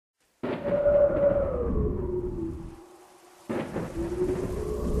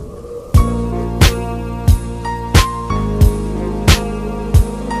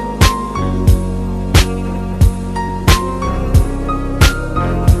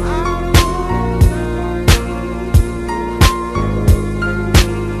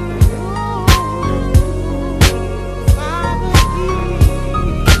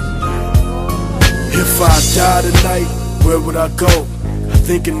die tonight, where would I go? I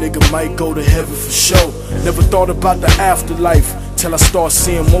think a nigga might go to heaven for sure. Never thought about the afterlife till I start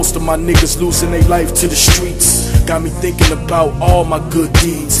seeing most of my niggas losing their life to the streets. Got me thinking about all my good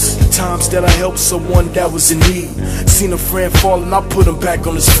deeds, the times that I helped someone that was in need. Seen a friend fall and I put him back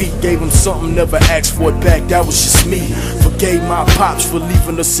on his feet. Gave him something, never asked for it back, that was just me. Forgave my pops for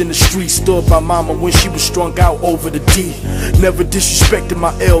leaving us in the streets. Stood by mama when she was strung out over the D. Never disrespected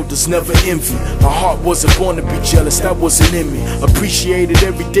my elders, never envy. My heart wasn't born to be jealous, that wasn't in me. Appreciated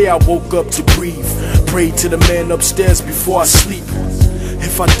every day I woke up to breathe. Prayed to the man upstairs before I sleep.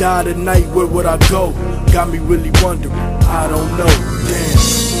 If I die tonight, where would I go? Got me really wondering, I don't know, damn.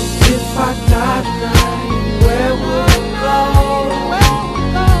 If I die tonight, where would I go?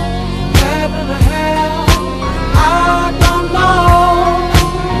 Heaven or hell, I don't know.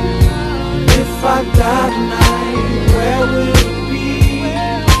 If I die tonight, where will it be?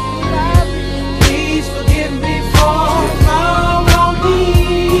 Please forgive me for my wrong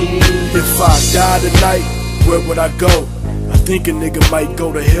deeds. If I die tonight, where would I go? I think a nigga might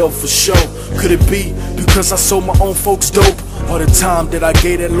go to hell for sure. Could it be because I sold my own folks dope? Or the time that I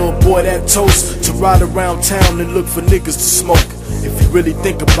gave that little boy that toast to ride around town and look for niggas to smoke? If you really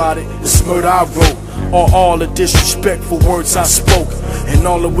think about it, it's murder I wrote, or all the disrespectful words I spoke, and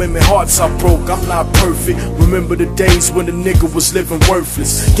all the women hearts I broke. I'm not perfect. Remember the days when the nigga was living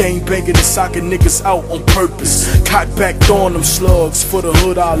worthless, gang banging and socking niggas out on purpose. Cock back throwing them slugs for the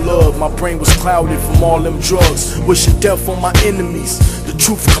hood I love. My brain was clouded from all them drugs, wishing death on my enemies. The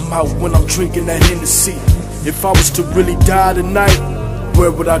truth come out when I'm drinking that Hennessy. If I was to really die tonight, where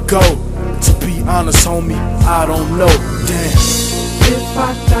would I go? To be honest, homie, I don't know, damn. If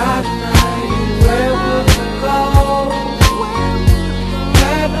I die tonight,